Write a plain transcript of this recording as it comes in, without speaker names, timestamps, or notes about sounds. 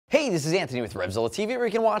Hey, this is Anthony with RevZilla TV, where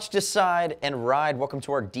you can watch, decide, and ride. Welcome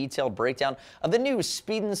to our detailed breakdown of the new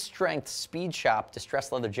Speed and Strength Speed Shop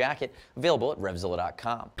distressed leather jacket, available at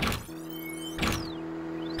RevZilla.com.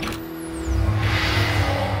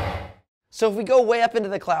 So if we go way up into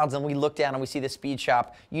the clouds and we look down and we see the Speed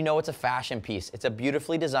Shop, you know it's a fashion piece. It's a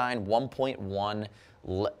beautifully designed 1.1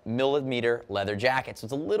 millimeter leather jacket. So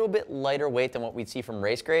it's a little bit lighter weight than what we'd see from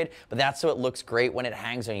race grade, but that's so it looks great when it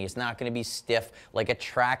hangs on you. It's not going to be stiff like a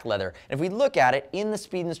track leather. And if we look at it in the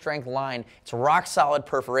Speed and Strength line, it's rock solid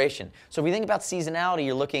perforation. So if we think about seasonality,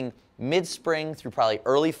 you're looking mid-spring through probably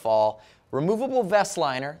early fall. Removable vest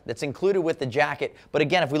liner that's included with the jacket. But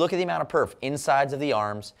again, if we look at the amount of perf, insides of the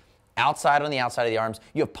arms, outside on the outside of the arms,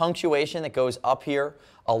 you have punctuation that goes up here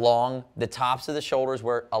along the tops of the shoulders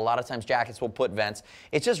where a lot of times jackets will put vents.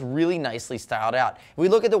 It's just really nicely styled out. If we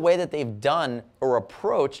look at the way that they've done or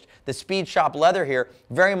approached the Speed Shop leather here,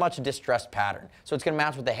 very much a distressed pattern. So it's going to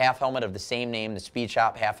match with the half helmet of the same name, the Speed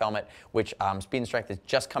Shop half helmet, which Speed and Strength has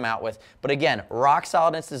just come out with. But again, rock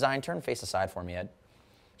solid in its design. Turn face aside for me, Ed.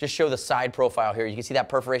 Just show the side profile here. You can see that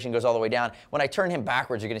perforation goes all the way down. When I turn him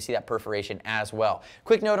backwards, you're going to see that perforation as well.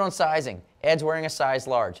 Quick note on sizing. Ed's wearing a size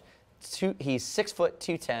large. He's 6 foot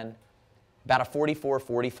 210, about a 44,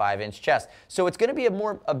 45 inch chest. So it's going to be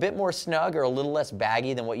a bit more snug or a little less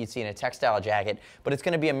baggy than what you'd see in a textile jacket, but it's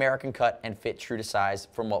going to be American cut and fit true to size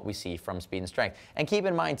from what we see from Speed and Strength. And keep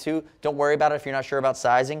in mind too, don't worry about it if you're not sure about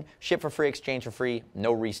sizing. Ship for free, exchange for free,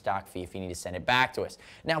 no restock fee if you need to send it back to us.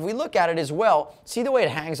 Now if we look at it as well, see the way it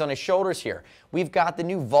hangs on his shoulders here. We've got the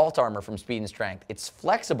new Vault armor from Speed and Strength. It's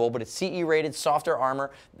flexible, but it's CE rated, softer armor.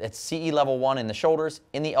 It's CE level 1 in the shoulders,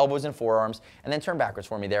 in the elbows and forearms. And then turn backwards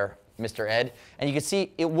for me there, Mr. Ed. And you can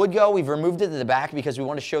see it would go, we've removed it to the back because we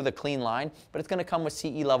want to show the clean line, but it's going to come with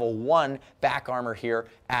CE level 1 back armor here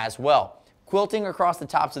as well. Quilting across the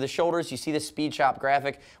tops of the shoulders, you see the Speed Shop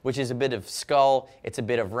graphic, which is a bit of skull, it's a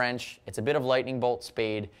bit of wrench, it's a bit of lightning bolt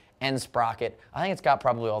spade, and sprocket. I think it's got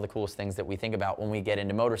probably all the coolest things that we think about when we get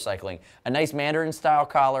into motorcycling. A nice Mandarin style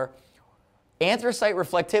collar, anthracite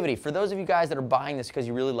reflectivity. For those of you guys that are buying this because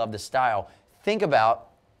you really love the style, think about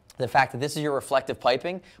the fact that this is your reflective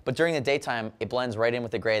piping, but during the daytime, it blends right in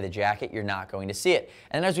with the gray of the jacket. You're not going to see it.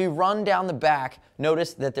 And as we run down the back,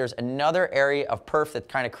 notice that there's another area of perf that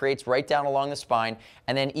kind of creates right down along the spine.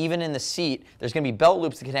 And then even in the seat, there's going to be belt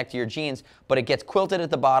loops to connect to your jeans, but it gets quilted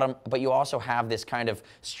at the bottom, but you also have this kind of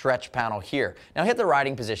stretch panel here. Now hit the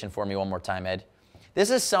riding position for me one more time, Ed. This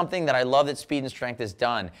is something that I love that Speed and Strength has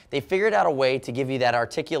done. They figured out a way to give you that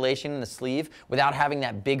articulation in the sleeve without having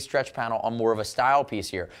that big stretch panel on more of a style piece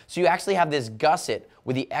here. So you actually have this gusset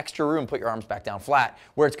with the extra room, put your arms back down flat,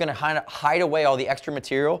 where it's going to hide away all the extra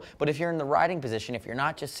material. But if you're in the riding position, if you're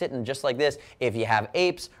not just sitting just like this, if you have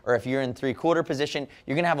apes or if you're in 3/4 position,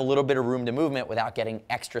 you're going to have a little bit of room to movement without getting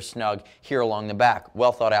extra snug here along the back.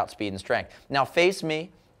 Well thought out Speed and Strength. Now face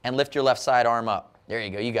me and lift your left side arm up. There you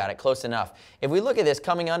go, you got it, close enough. If we look at this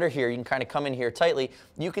coming under here, you can kind of come in here tightly,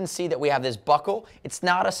 you can see that we have this buckle. It's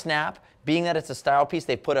not a snap. Being that it's a style piece,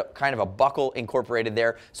 they put a kind of a buckle incorporated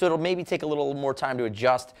there, so it'll maybe take a little more time to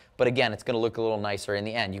adjust, but again, it's going to look a little nicer in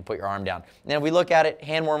the end. You put your arm down. And then if we look at it,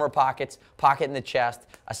 hand warmer pockets, pocket in the chest,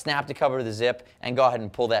 a snap to cover the zip, and go ahead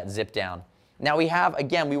and pull that zip down. Now we have,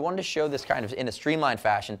 again, we wanted to show this kind of in a streamlined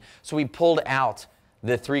fashion, so we pulled out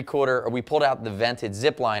the 3/4, or we pulled out the vented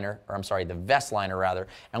zip liner, or I'm sorry, the vest liner rather,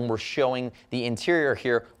 and we're showing the interior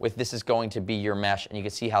here with this is going to be your mesh, and you can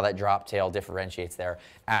see how that drop tail differentiates there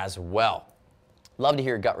as well. Love to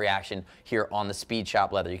hear your gut reaction here on the Speed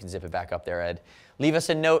Shop leather. You can zip it back up there, Ed. Leave us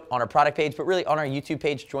a note on our product page, but really on our YouTube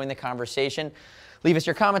page, join the conversation. Leave us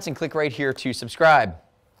your comments and click right here to subscribe.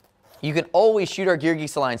 You can always shoot our Gear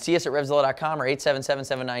Geeks line. See us at RevZilla.com or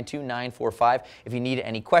 877-792-945 if you need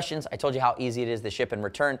any questions. I told you how easy it is to ship and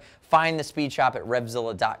return. Find the Speed Shop at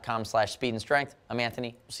RevZilla.com/speedandstrength. I'm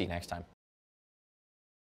Anthony. We'll see you next time.